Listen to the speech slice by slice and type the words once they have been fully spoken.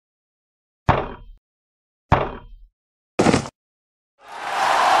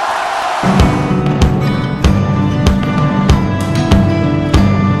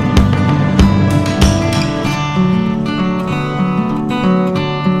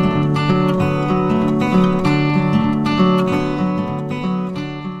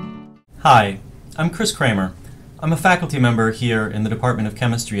Hi, I'm Chris Cramer. I'm a faculty member here in the Department of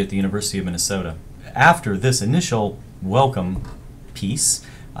Chemistry at the University of Minnesota. After this initial welcome piece,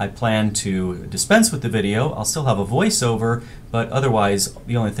 I plan to dispense with the video. I'll still have a voiceover, but otherwise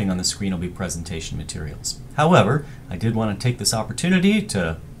the only thing on the screen will be presentation materials. However, I did want to take this opportunity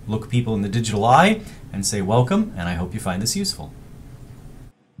to look people in the digital eye and say welcome, and I hope you find this useful.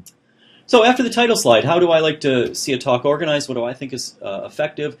 So after the title slide, how do I like to see a talk organized? What do I think is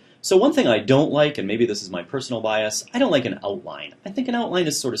effective? So one thing I don't like, and maybe this is my personal bias, I don't like an outline. I think an outline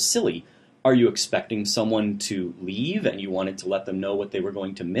is sort of silly. Are you expecting someone to leave and you wanted to let them know what they were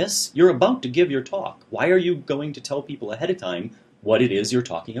going to miss? You're about to give your talk. Why are you going to tell people ahead of time what it is you're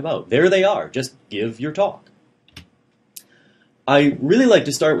talking about? There they are. Just give your talk. I really like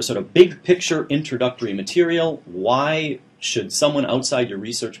to start with sort of big picture introductory material. Why should someone outside your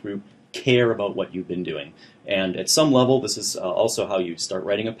research group care about what you've been doing? And at some level, this is also how you start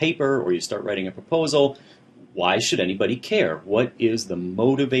writing a paper or you start writing a proposal. Why should anybody care? What is the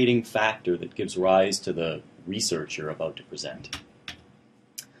motivating factor that gives rise to the research you're about to present?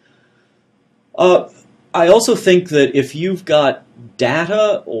 I also think that if you've got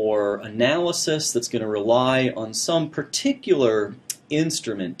data or analysis that's going to rely on some particular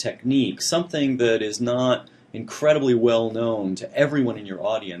instrument, technique, something that is not incredibly well known to everyone in your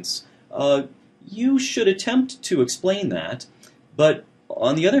audience, you should attempt to explain that. But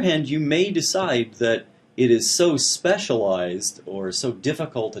on the other hand, you may decide that it is so specialized or so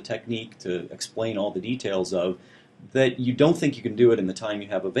difficult a technique to explain all the details of that you don't think you can do it in the time you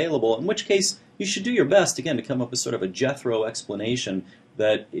have available, in which case you should do your best, again, to come up with sort of a Jethro explanation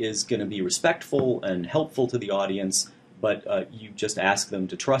that is going to be respectful and helpful to the audience, but you just ask them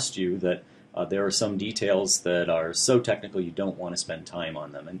to trust you that there are some details that are so technical you don't want to spend time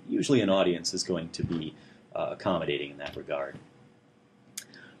on them, and usually an audience is going to be accommodating in that regard.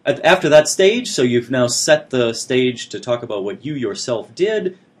 After that stage, so you've now set the stage to talk about what you yourself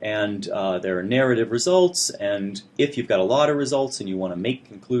did, and there are narrative results, and if you've got a lot of results and you want to make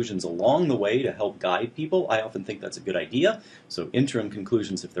conclusions along the way to help guide people, I often think that's a good idea. So interim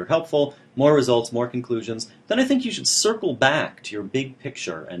conclusions if they're helpful, more results, more conclusions. Then I think you should circle back to your big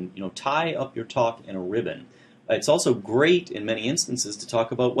picture and tie up your talk in a ribbon. It's also great in many instances to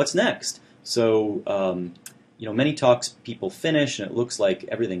talk about what's next. So many talks people finish and it looks like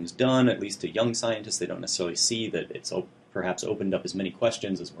everything's done, at least to young scientists. They don't necessarily see that it's perhaps opened up as many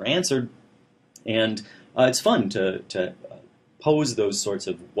questions as were answered. And it's fun to pose those sorts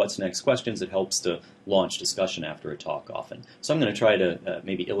of what's next questions. It helps to launch discussion after a talk often. So I'm going to try to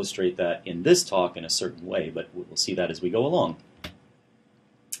maybe illustrate that in this talk in a certain way, but we'll see that as we go along.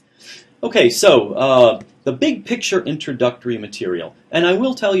 Okay, so the big picture introductory material. And I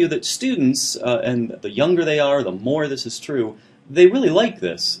will tell you that students, and the younger they are, the more this is true, they really like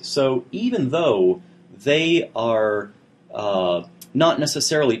this. So even though they are not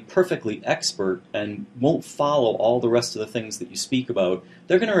necessarily perfectly expert and won't follow all the rest of the things that you speak about,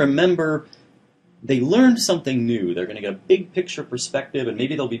 they're going to remember they learned something new. They're going to get a big picture perspective, and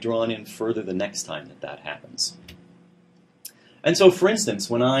maybe they'll be drawn in further the next time that that happens. And so, for instance,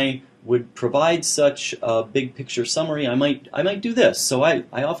 when I would provide such a big picture summary, I might do this. So I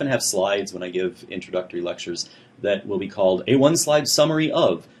often have slides when I give introductory lectures that will be called a one-slide summary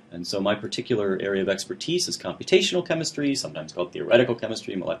of. And so my particular area of expertise is computational chemistry, sometimes called theoretical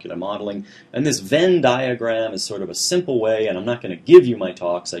chemistry, molecular modeling. And this Venn diagram is sort of a simple way, and I'm not going to give you my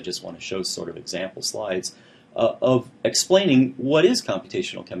talks, I just want to show sort of example slides of explaining what is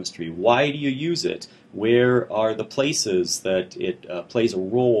computational chemistry, why do you use it, where are the places that it plays a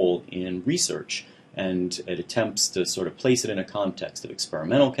role in research, and it attempts to sort of place it in a context of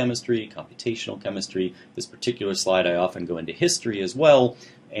experimental chemistry, computational chemistry. This particular slide I often go into history as well,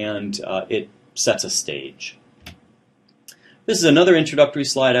 and it sets a stage. This is another introductory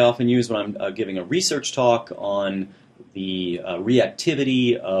slide I often use when I'm giving a research talk on the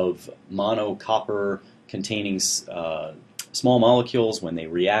reactivity of monocopper containing small molecules when they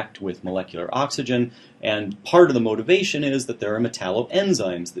react with molecular oxygen. And part of the motivation is that there are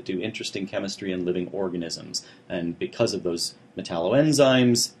metalloenzymes that do interesting chemistry in living organisms. And because of those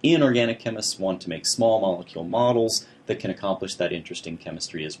metalloenzymes, inorganic chemists want to make small molecule models that can accomplish that interesting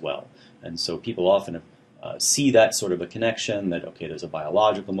chemistry as well. And so people often see that sort of a connection that, okay, there's a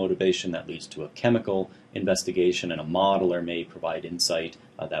biological motivation that leads to a chemical investigation, and a modeler may provide insight.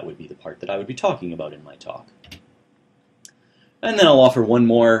 That would be the part that I would be talking about in my talk. And then I'll offer one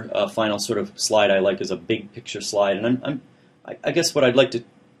more final sort of slide I like as a big picture slide. And I guess what I'd like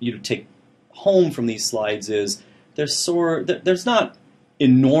you to take home from these slides is there's not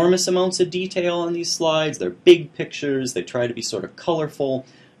enormous amounts of detail on these slides. They're big pictures. They try to be sort of colorful.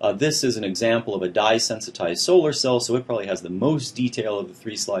 This is an example of a dye-sensitized solar cell, so it probably has the most detail of the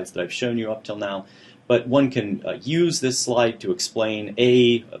 3 slides that I've shown you up till now. But one can use this slide to explain,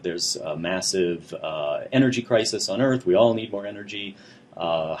 there's a massive energy crisis on Earth. We all need more energy.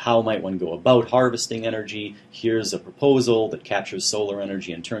 How might one go about harvesting energy? Here's a proposal that captures solar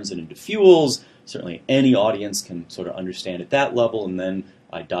energy and turns it into fuels. Certainly any audience can sort of understand at that level, and then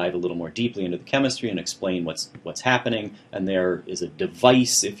I dive a little more deeply into the chemistry and explain what's happening. And there is a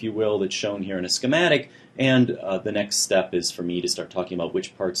device, if you will, that's shown here in a schematic. And the next step is for me to start talking about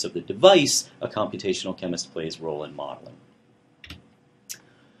which parts of the device a computational chemist plays a role in modeling.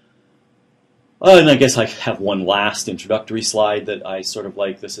 And I guess I have one last introductory slide that I sort of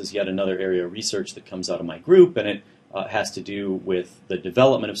like. This is yet another area of research that comes out of my group, and it has to do with the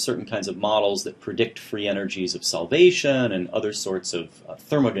development of certain kinds of models that predict free energies of solvation and other sorts of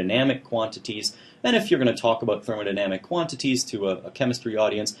thermodynamic quantities. And if you're going to talk about thermodynamic quantities to a chemistry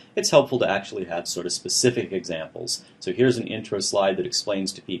audience, it's helpful to actually have sort of specific examples. So here's an intro slide that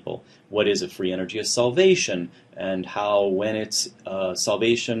explains to people what is a free energy of solvation and how when it's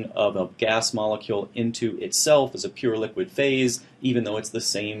solvation of a gas molecule into itself as a pure liquid phase, even though it's the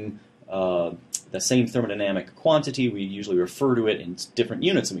same thermodynamic quantity, we usually refer to it in different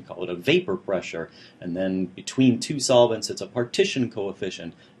units, and we call it a vapor pressure. And then between 2 solvents, it's a partition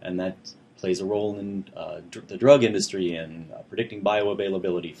coefficient, and that plays a role in the drug industry and predicting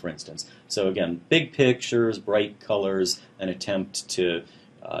bioavailability, for instance. So again, big pictures, bright colors, an attempt to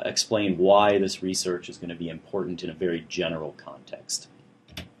explain why this research is going to be important in a very general context.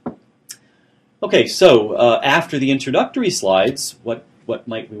 Okay, so after the introductory slides, what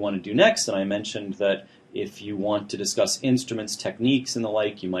might we want to do next? And I mentioned that if you want to discuss instruments, techniques, and the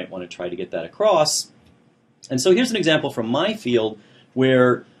like, you might want to try to get that across. And so here's an example from my field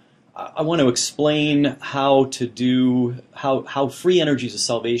where I want to explain how free energies of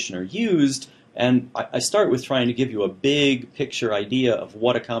salvation are used, and I start with trying to give you a big picture idea of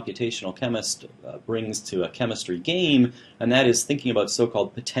what a computational chemist brings to a chemistry game, and that is thinking about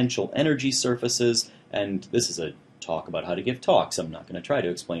so-called potential energy surfaces. And this is a talk about how to give talks. I'm not going to try to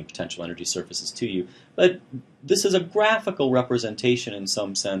explain potential energy surfaces to you, but this is a graphical representation in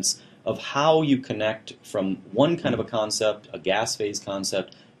some sense of how you connect from one kind of a concept, a gas phase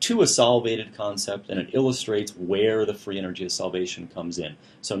concept, to a solvated concept, and it illustrates where the free energy of solvation comes in.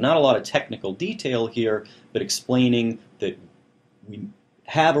 So not a lot of technical detail here, but explaining that we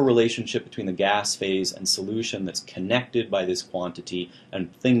have a relationship between the gas phase and solution that's connected by this quantity,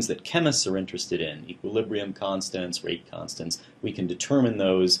 and things that chemists are interested in, equilibrium constants, rate constants, we can determine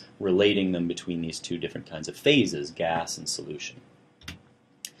those, relating them between these 2 different kinds of phases, gas and solution.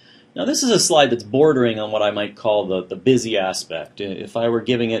 Now this is a slide that's bordering on what I might call the busy aspect. If I were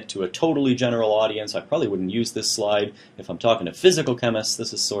giving it to a totally general audience, I probably wouldn't use this slide. If I'm talking to physical chemists,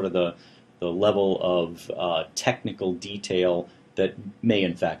 this is sort of the level of technical detail that may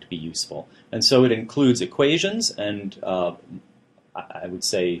in fact be useful. And so it includes equations, and I would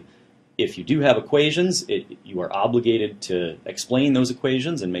say if you do have equations, you are obligated to explain those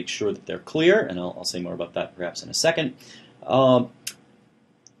equations and make sure that they're clear, and I'll say more about that perhaps in a second.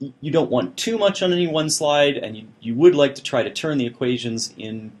 You don't want too much on any one slide, and you would like to try to turn the equations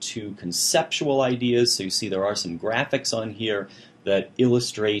into conceptual ideas. So you see there are some graphics on here that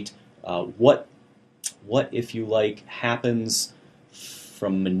illustrate what, if you like, happens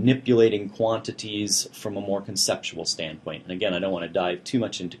from manipulating quantities from a more conceptual standpoint. And again, I don't want to dive too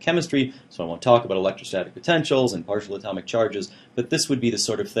much into chemistry, so I won't talk about electrostatic potentials and partial atomic charges, but this would be the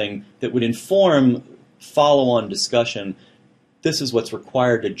sort of thing that would inform follow-on discussion. This is what's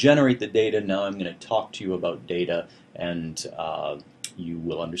required to generate the data. Now I'm going to talk to you about data, and you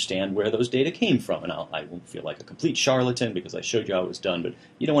will understand where those data came from. And I won't feel like a complete charlatan because I showed you how it was done, but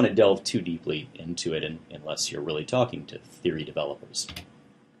you don't want to delve too deeply into it unless you're really talking to theory developers.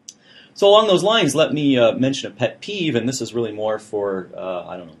 So along those lines, let me mention a pet peeve, and this is really more for,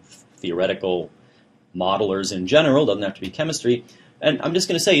 I don't know, theoretical modelers in general. Doesn't have to be chemistry. And I'm just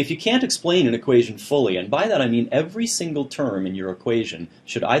going to say, if you can't explain an equation fully, and by that I mean every single term in your equation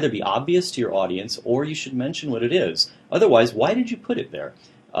should either be obvious to your audience or you should mention what it is. Otherwise, why did you put it there?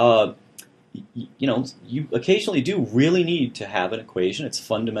 You know, you occasionally do really need to have an equation. It's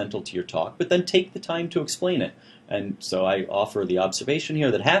fundamental to your talk, but then take the time to explain it. And so I offer the observation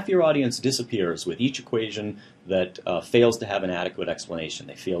here that half your audience disappears with each equation that fails to have an adequate explanation.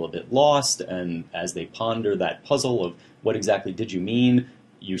 They feel a bit lost, and as they ponder that puzzle of what exactly did you mean,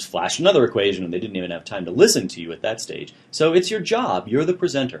 you flash another equation, and they didn't even have time to listen to you at that stage. So it's your job. You're the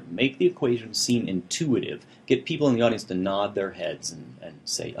presenter. Make the equation seem intuitive. Get people in the audience to nod their heads and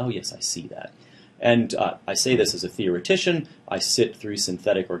say, oh, yes, I see that. And I say this as a theoretician. I sit through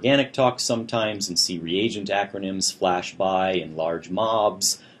synthetic organic talks sometimes and see reagent acronyms flash by in large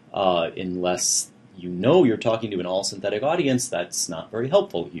mobs. Unless you know you're talking to an all-synthetic audience, that's not very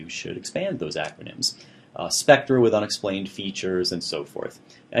helpful. You should expand those acronyms. Spectra with unexplained features and so forth.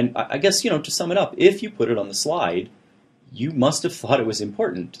 And I guess, to sum it up, if you put it on the slide, you must have thought it was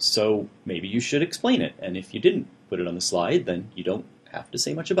important, so maybe you should explain it. And if you didn't put it on the slide, then you don't have to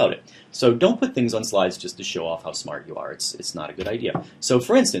say much about it. So don't put things on slides just to show off how smart you are. It's not a good idea. So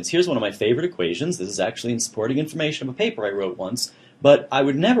for instance, here's one of my favorite equations. This is actually in supporting information of a paper I wrote once, but I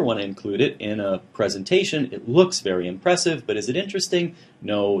would never want to include it in a presentation. It looks very impressive, but is it interesting?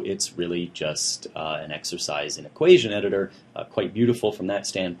 No, it's really just an exercise in equation editor. Quite beautiful from that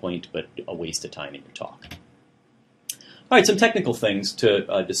standpoint, but a waste of time in your talk. All right, some technical things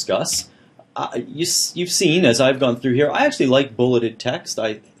to discuss. You've seen, as I've gone through here, I actually like bulleted text.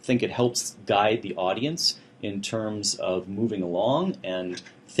 I think it helps guide the audience in terms of moving along and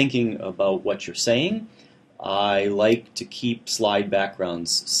thinking about what you're saying. I like to keep slide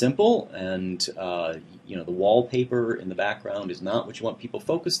backgrounds simple, and the wallpaper in the background is not what you want people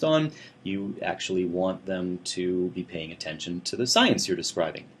focused on. You actually want them to be paying attention to the science you're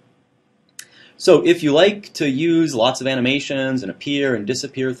describing. So if you like to use lots of animations and appear and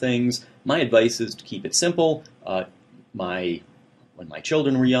disappear things, my advice is to keep it simple. When my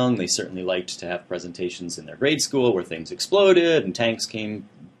children were young, they certainly liked to have presentations in their grade school where things exploded and tanks came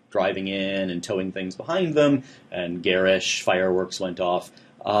driving in and towing things behind them, and garish fireworks went off.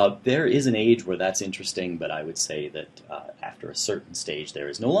 There is an age where that's interesting, but I would say that after a certain stage there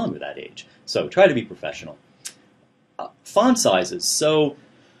is no longer that age. So try to be professional. Font sizes. So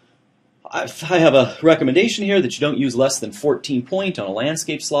I have a recommendation here that you don't use less than 14 point on a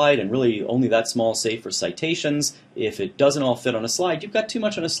landscape slide, and really only that small, say, for citations. If it doesn't all fit on a slide, you've got too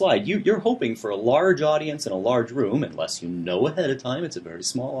much on a slide. You're hoping for a large audience in a large room, unless you know ahead of time it's a very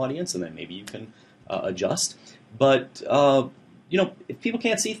small audience, and then maybe you can adjust. But if people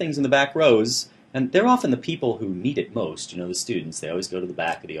can't see things in the back rows, and they're often the people who need it most, the students, they always go to the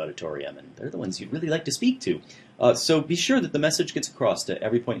back of the auditorium, and they're the ones you'd really like to speak to. So be sure that the message gets across to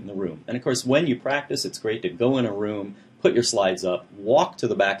every point in the room. And of course, when you practice, it's great to go in a room, put your slides up, walk to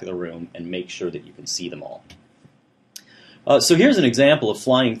the back of the room, and make sure that you can see them all. So here's an example of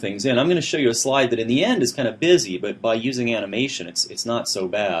flying things in. I'm going to show you a slide that in the end is kind of busy, but by using animation, it's not so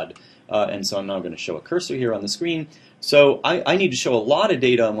bad. And so I'm now going to show a cursor here on the screen. So I need to show a lot of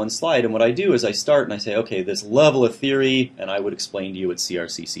data on one slide, and what I do is I start and I say, okay, this level of theory, and I would explain to you what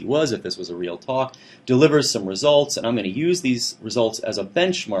CRCC was if this was a real talk, delivers some results, and I'm going to use these results as a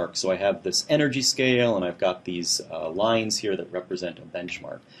benchmark. So I have this energy scale, and I've got these lines here that represent a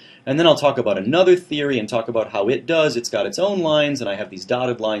benchmark. And then I'll talk about another theory and talk about how it does. It's got its own lines, and I have these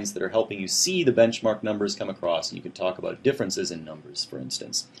dotted lines that are helping you see the benchmark numbers come across, and you can talk about differences in numbers, for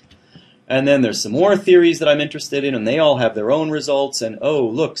instance. And then there's some more theories that I'm interested in, and they all have their own results. And oh,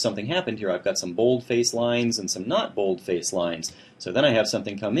 look, something happened here. I've got some bold-face lines and some not bold-face lines. So then I have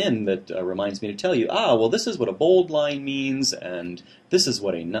something come in that reminds me to tell you, well, this is what a bold line means, and this is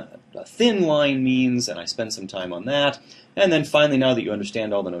what a thin line means, and I spend some time on that. And then finally, now that you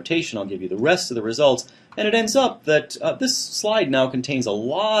understand all the notation, I'll give you the rest of the results. And it ends up that this slide now contains a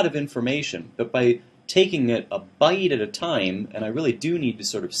lot of information, but by taking it a bite at a time, and I really do need to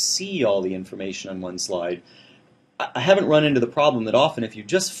sort of see all the information on one slide, I haven't run into the problem that often if you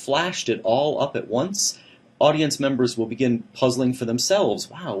just flashed it all up at once, audience members will begin puzzling for themselves.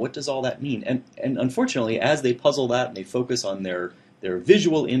 Wow, what does all that mean? And unfortunately, as they puzzle that and they focus on their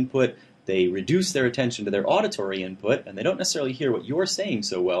visual input, they reduce their attention to their auditory input, and they don't necessarily hear what you're saying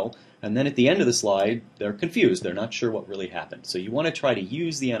so well. And then at the end of the slide, they're confused. They're not sure what really happened. So you want to try to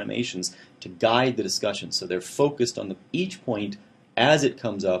use the animations to guide the discussion so they're focused on each point as it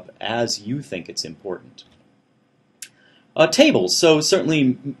comes up, as you think it's important. Tables. So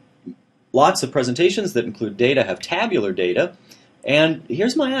certainly lots of presentations that include data have tabular data. And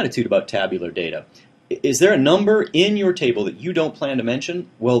here's my attitude about tabular data. Is there a number in your table that you don't plan to mention?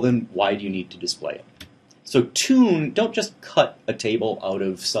 Well, then why do you need to display it? So don't just cut a table out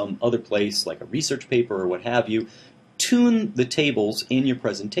of some other place like a research paper or what have you. Tune the tables in your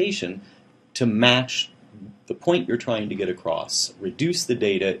presentation to match the point you're trying to get across. Reduce the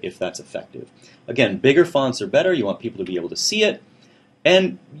data if that's effective. Again, bigger fonts are better. You want people to be able to see it.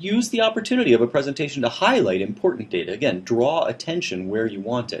 And use the opportunity of a presentation to highlight important data. Again, draw attention where you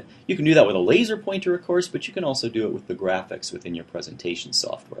want it. You can do that with a laser pointer, of course, but you can also do it with the graphics within your presentation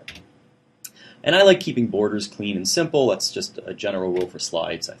software. And I like keeping borders clean and simple. That's just a general rule for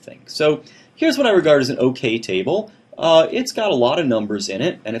slides, I think. So here's what I regard as an okay table. It's got a lot of numbers in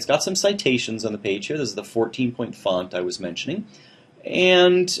it, and it's got some citations on the page here. This is the 14-point font I was mentioning.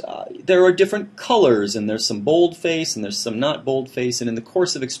 And there are different colors, and there's some boldface, and there's some not boldface. And in the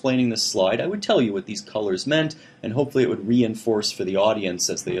course of explaining this slide, I would tell you what these colors meant, and hopefully it would reinforce for the audience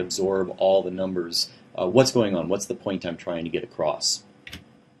as they absorb all the numbers what's going on, what's the point I'm trying to get across.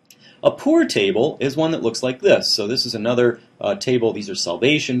 A poor table is one that looks like this. So this is another table. These are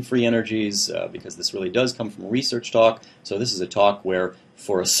salvation free energies because this really does come from a research talk. So this is a talk where,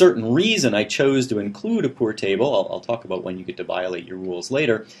 for a certain reason, I chose to include a poor table. I'll talk about when you get to violate your rules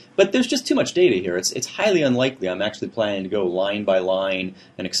later. But there's just too much data here. It's highly unlikely I'm actually planning to go line by line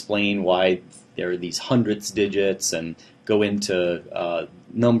and explain why there are these hundredths digits and go into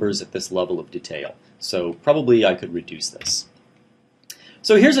numbers at this level of detail. So probably I could reduce this.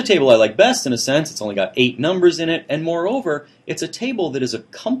 So here's a table I like best in a sense. It's only got 8 numbers in it, and moreover, it's a table that is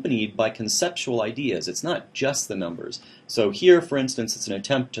accompanied by conceptual ideas. It's not just the numbers. So here, for instance, it's an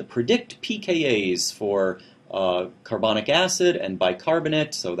attempt to predict pKa's for carbonic acid and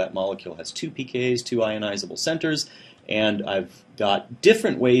bicarbonate. So that molecule has 2 pKa's, 2 ionizable centers, and I've got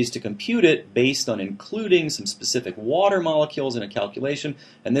different ways to compute it based on including some specific water molecules in a calculation,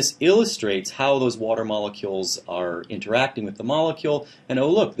 and this illustrates how those water molecules are interacting with the molecule. And oh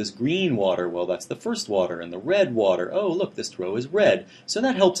look, this green water, well that's the first water, and the red water, oh look, this row is red. So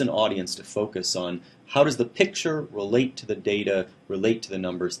that helps an audience to focus on how does the picture relate to the data, relate to the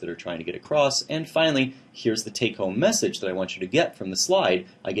numbers that are trying to get across. And finally, here's the take-home message that I want you to get from the slide.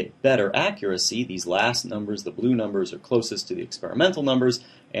 I get better accuracy. These last numbers, the blue numbers, are closest to the experimental numbers,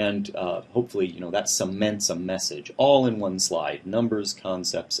 and hopefully, that cements a message all in one slide. Numbers,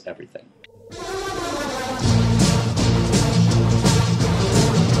 concepts, everything.